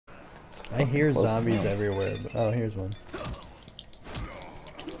I hear Close zombies enough. everywhere. But, oh, here's one.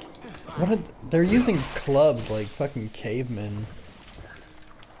 They're using clubs like fucking cavemen.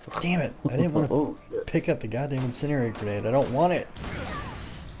 Damn it! I didn't want to Oh shit. pick up the goddamn incinerator grenade. I don't want it.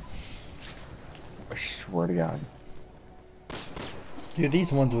 I swear to God. Dude,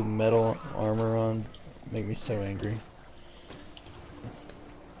 these ones with metal armor on make me so angry.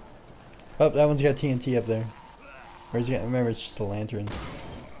 Oh, that one's got TNT up there. Where's he got? Remember, it's just a lantern.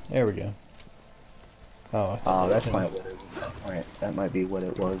 There we go. Oh, I thought That's him. might what it, that might be what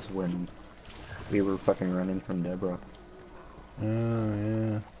it was when we were fucking running from Deborah. Oh,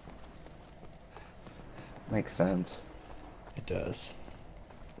 yeah. Makes sense. It does.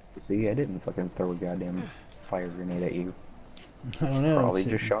 See, I didn't fucking throw a goddamn fire grenade at you. I don't know. Probably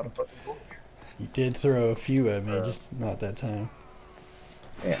just shot a fucking bullet. You did throw a few at me, just not that time.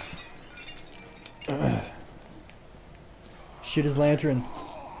 Yeah. Shoot his lantern.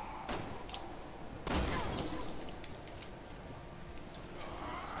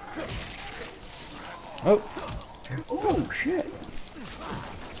 Oh! Oh shit!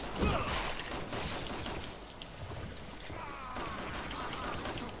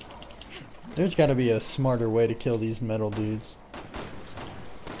 There's gotta be a smarter way to kill these metal dudes.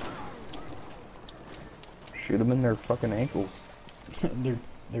 Shoot them in their fucking ankles. they're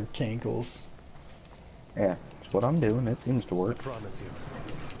cankles. Yeah, that's what I'm doing. It seems to work. I promise you,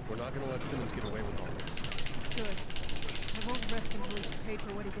 we're not gonna let Simmons get away with all this. Good. I won't rest until he's paid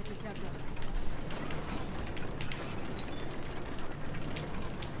for what he did to Deborah.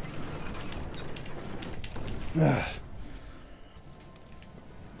 Ugh.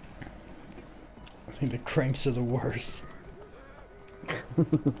 I think the cranks are the worst.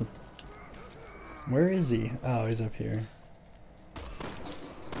 Where is he? Oh, he's up here.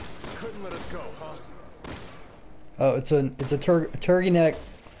 Couldn't let us go, huh? Oh, it's a turkey neck.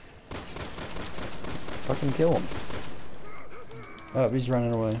 Fucking kill him. Oh, he's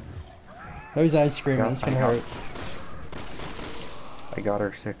running away. Oh, he's not screaming. It's gonna hurt. I got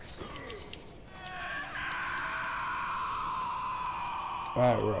her 6.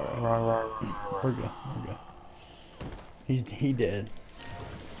 Alright, we're good. We're good. He dead.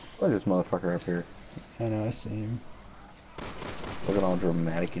 Look at this motherfucker up here. I know, I see him. Looking all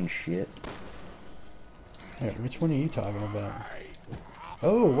dramatic and shit. Wait, which one are you talking about?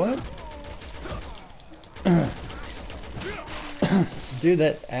 Oh, what? Dude,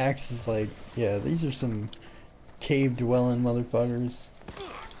 that axe is like, yeah, these are some cave dwelling motherfuckers.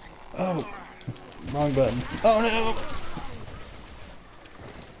 Oh, wrong button. Oh no!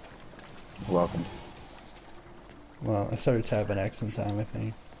 Welcome. Well, I started tapping X in time, I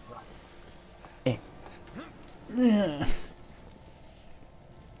think. Eh. Yeah.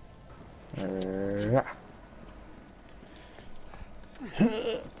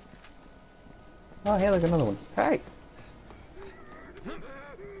 Oh, hey, look, another one. Hey!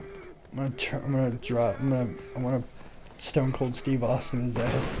 I'm gonna Stone Cold Steve Austin his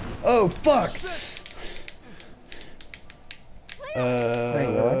ass. Oh, fuck!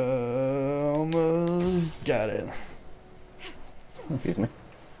 Almost got it. Excuse me.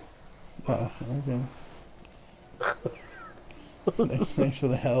 Oh, okay. Thanks for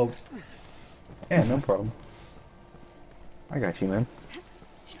the help. Yeah, no problem. I got you, man.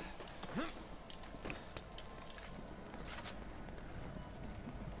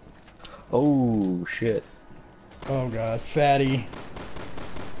 Oh, shit. Oh god, fatty.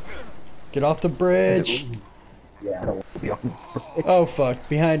 Get off the bridge! Yeah, I don't want to be on the bridge. Oh fuck,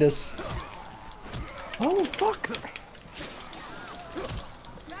 behind us. Oh, fuck!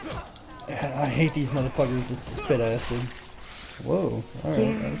 I hate these motherfuckers that spit acid. Whoa,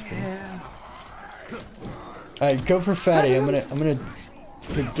 alright, that was cool. Alright, go for fatty. I'm gonna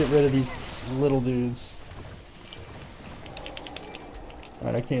get rid of these little dudes.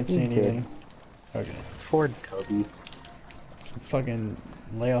 Alright, I can't see He's anything. dead. Okay. Ford Cubby. Fucking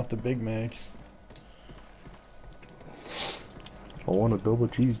lay off the Big Macs. I want a double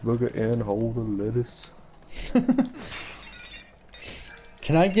cheeseburger and hold of lettuce.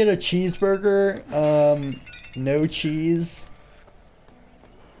 Can I get a cheeseburger? No cheese.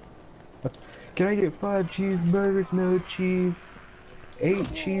 Can I get 5 cheeseburgers, no cheese? 8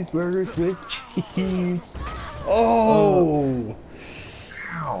 cheeseburgers with cheese. Oh!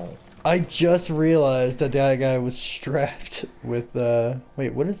 Ow. I just realized that that guy was strapped with,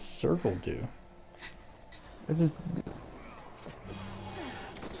 wait, what does circle do? I just...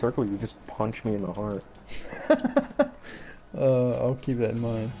 Circle, you just punch me in the heart. I'll keep that in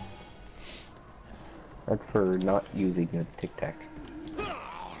mind. That's for not using a Tic Tac.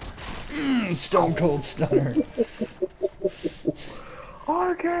 Stone Cold Stunner.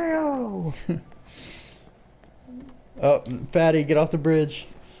 RKO! Oh, Fatty, get off the bridge.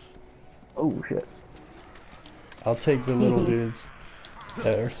 Oh shit. I'll take the little dudes.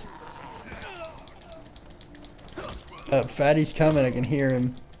 There's. Fatty's coming, I can hear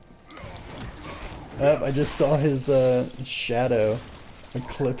him. I just saw his shadow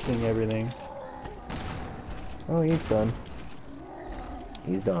eclipsing everything. Oh, he's done.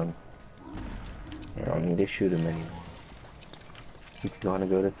 He's done. I don't need to shoot him anymore. He's gonna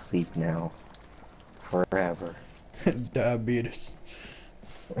go to sleep now. Forever. Diabetes.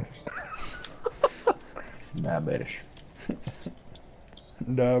 Diabetes.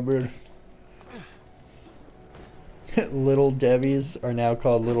 Diabetes. Little Debbie's are now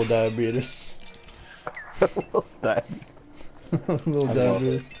called Little Diabetes. Little diabetes. Little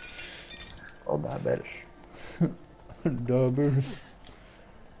Diabetes. Oh, diabetes. Diabetes.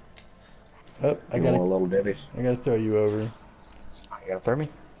 Oh, I You gotta, want a little Debbie's? I gotta throw you over. You gotta throw me?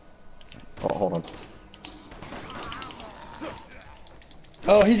 Oh, hold on.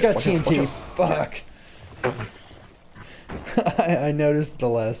 Oh, he's got Watch out, TNT. watch Fuck. I noticed the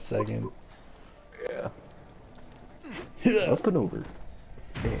last second. Yeah. Up and over.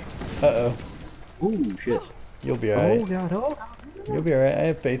 Uh-oh. Ooh, shit. You'll be alright. Oh, God, oh. You'll be alright. I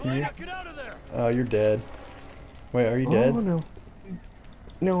have faith in you. Get out of there! Oh, you're dead. Wait, are you dead? Oh, no.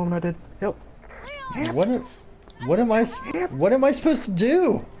 No, I'm not dead. Help. What am I supposed to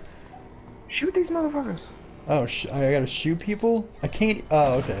do? Shoot these motherfuckers. Oh, I gotta shoot people? I can't.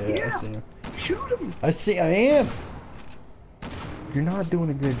 Oh, okay. Yeah, I see him. Shoot them. I am. You're not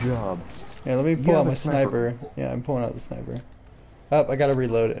doing a good job. Yeah, let me You pull out have my a sniper. sniper. Yeah, I'm pulling out the sniper. Oh, I gotta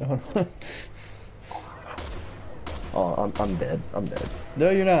reload it. Hold on. Oh, I'm dead. I'm dead. No,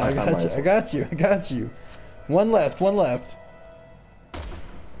 you're not. I I got you. I got you. I got you. One left. One left.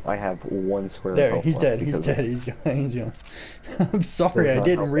 I have one square. There, health he's left dead. He's because dead. He's gone. He's gone. I'm sorry. There's I not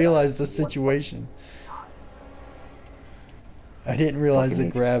didn't help realize out. the situation. I didn't realize the Fucking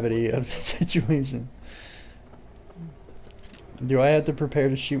gravity of the situation. Do I have to prepare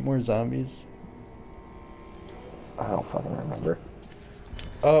to shoot more zombies? I don't fucking remember.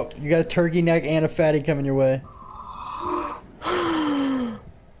 Oh, you got a turkey neck and a fatty coming your way. I'm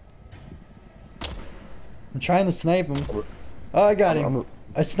trying to snipe him. Oh, I got him.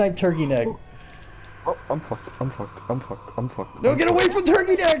 I sniped turkey neck. Oh, I'm fucked. I'm fucked. I'm fucked. I'm fucked. No, I'm get fucked. away from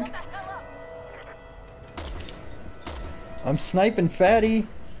turkey neck! I'm sniping fatty.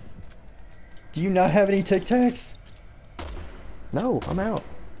 Do you not have any Tic Tacs? No, I'm out.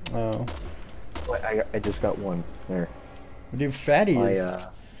 Oh. Wait, I just got one. There. Dude, fatty I, is...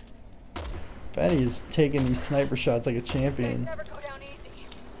 Fatty is taking these sniper shots like a champion. Never go down easy.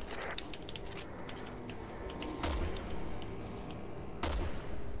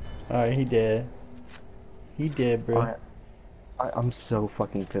 Alright, he dead. He dead, bro. I'm so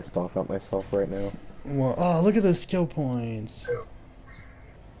fucking pissed off at myself right now. Well, oh, look at those skill points.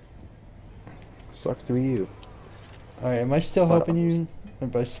 Sucks to be you. Alright, am I still But, helping you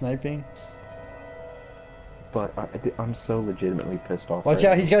by sniping? But I'm so legitimately pissed off. Watch right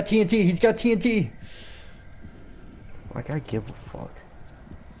out, now. he's got TNT, he's got TNT! Like, I give a fuck.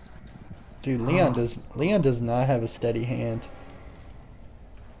 Dude, Leon does not have a steady hand.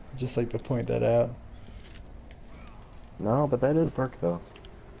 Just like to point that out. No, but that is a perk though.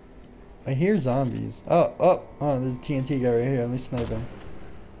 I hear zombies. Oh, there's a TNT guy right here. Let me snipe him.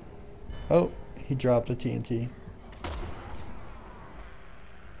 Oh, he dropped a TNT.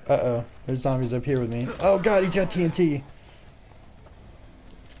 Uh-oh, there's zombies up here with me. Oh god, he's got TNT.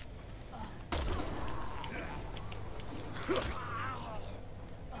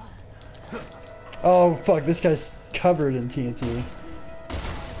 Oh fuck, this guy's covered in TNT.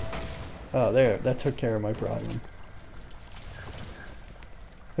 Oh, there, that took care of my problem.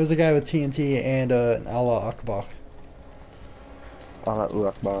 There's a guy with TNT and an Allah Akbar. Allah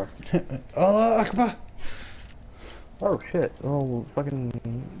Akbar. Allah Akbar! Oh shit! Oh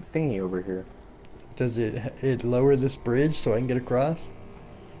fucking thingy over here. Does it lower this bridge so I can get across?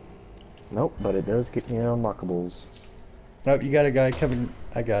 Nope, but it does get me unlockables. Oh, you got a guy coming.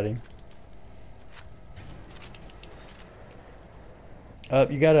 I got him. Oh,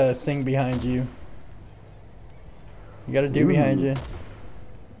 you got a thing behind you. You got a dude behind you.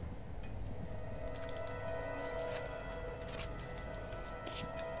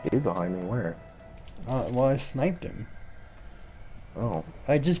 Dude behind me, where? Well, I sniped him. Oh.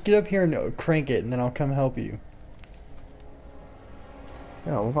 I just get up here and crank it, and then I'll come help you.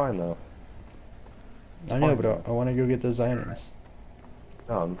 Yeah, I'm fine though. I know, but I want to go get those items.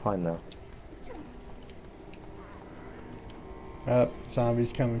 No, I'm fine now.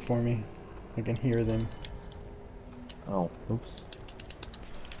 Zombies coming for me. I can hear them. Oh, oops.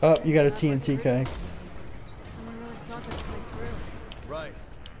 Oh, you got a TNT guy. Someone really thought this place through. Right.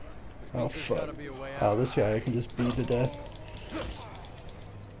 Oh There's fuck. gotta be a way Oh, out. this guy I can just beat to death.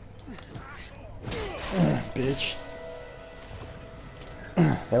 Bitch.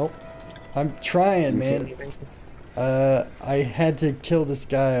 Help. I'm trying, You see man. anything? I had to kill this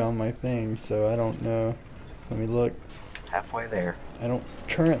guy on my thing, so I don't know. Let me look. Halfway there. I don't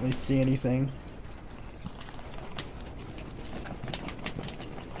currently see anything.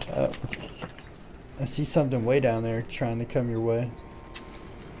 Oh. I see something way down there trying to come your way.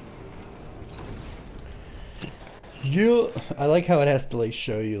 I like how it has to like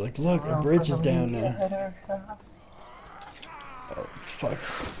show you, like, look, a bridge is down now. Oh, fuck.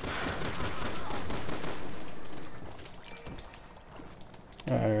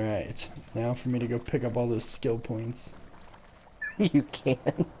 Alright, now for me to go pick up all those skill points. You can't.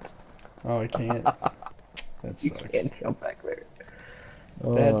 Oh, I can't? That You sucks. can't jump back there.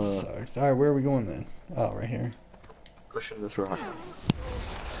 That sucks. Alright, where are we going then? Oh, right here. Pushing this rock.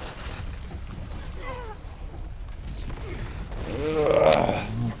 Ugh.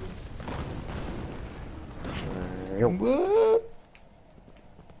 What?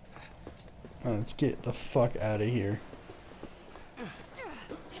 Oh, let's get the fuck out of here.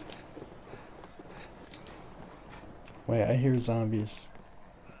 Wait, I hear zombies.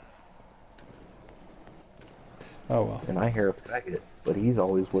 Oh well. And I hear a faggot, but he's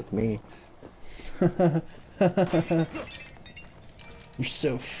always with me. You're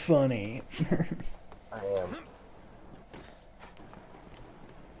so funny. I am.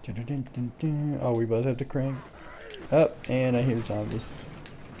 Oh, we both have to crank. Up, and I hear zombies.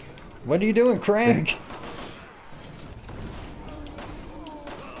 What are you doing, Crank?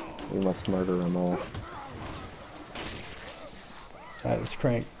 We must murder them all. Alright, let's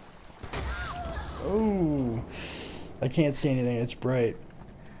crank. Oh, I can't see anything. It's bright.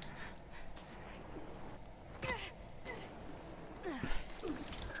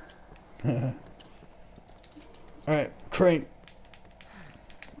 Alright, crank.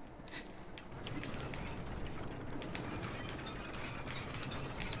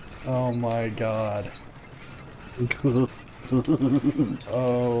 Oh my god.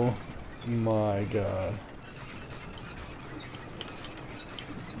 Oh my god.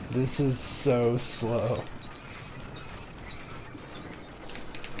 This is so slow.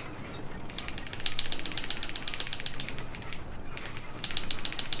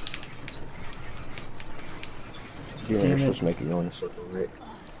 You're Damn it. supposed to make it go in a circle, right?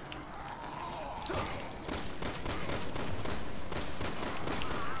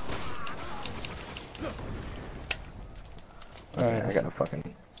 Alright, I got a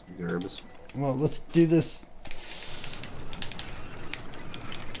fucking herbs. well, let's do this.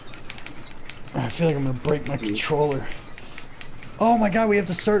 I feel like I'm gonna break my controller. Oh my god, we have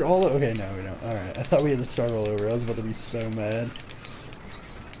to start all over. Okay, no, we don't. Alright, I thought we had to start all over. I was about to be so mad.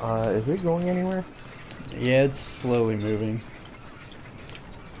 Is it going anywhere? Yeah, it's slowly moving.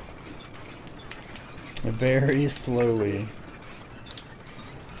 Very slowly.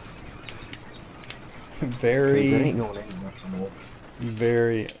 It ain't Very, going anywhere from there.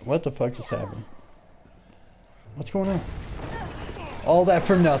 very... What the fuck just happened? What's going on? All that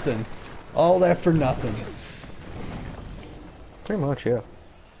for nothing. All that for nothing. Pretty much, yeah.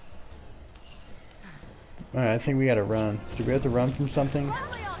 Alright, I think we gotta run. Do we have to run from something?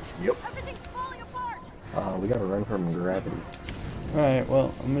 Yep. Everything's falling apart. We gotta run from gravity. Alright,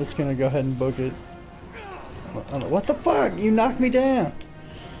 well, I'm just gonna go ahead and book it. What the fuck? You knocked me down!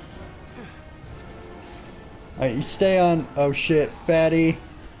 Alright, you stay on... Oh shit, fatty.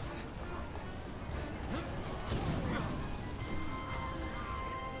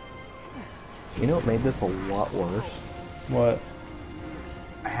 You know what made this a lot worse? What?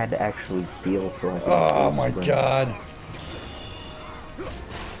 I had to actually seal so I could Oh my sprint. god.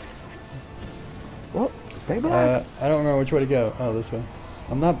 Well, stay back. I don't remember which way to go. Oh, this way.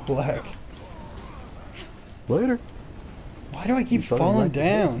 I'm not black. Later. Why do I keep You thought it falling might be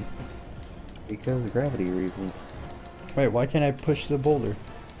down? Because of gravity reasons. Wait, why can't I push the boulder?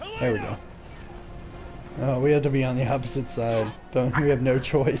 There we go. Oh, we have to be on the opposite side. Don't we have no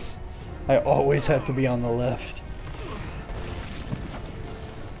choice. I always have to be on the left.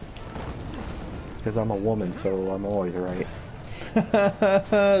 Because I'm a woman, so I'm always right.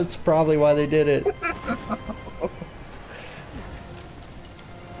 That's probably why they did it.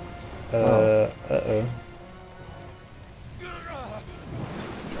 Uh-oh.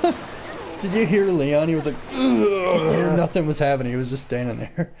 Did you hear Leon? He was like, ugh, nothing was happening. He was just standing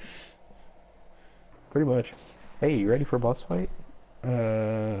there. Pretty much. Hey, you ready for a boss fight?